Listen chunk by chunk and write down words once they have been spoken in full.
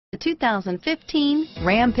The 2015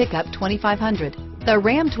 Ram Pickup 2500. The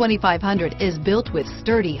Ram 2500 is built with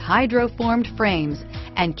sturdy hydro-formed frames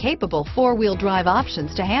and capable four-wheel drive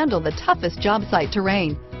options to handle the toughest job site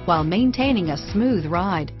terrain while maintaining a smooth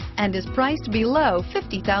ride, and is priced below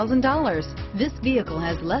 $50,000. This vehicle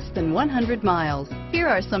has less than 100 miles. Here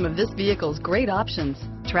are some of this vehicle's great options: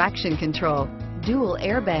 traction control, dual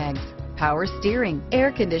airbags, power steering,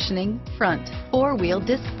 air conditioning, front, four-wheel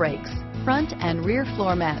disc brakes, front and rear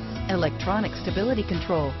floor mats, electronic stability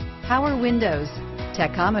control, power windows,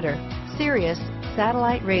 tachometer, Sirius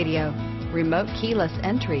satellite radio, remote keyless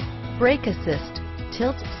entry, brake assist,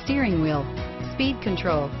 tilt steering wheel, speed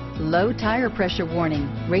control, low tire pressure warning,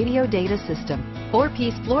 radio data system,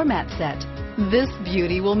 4-piece floor mat set. This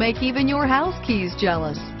beauty will make even your house keys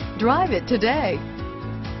jealous. Drive it today.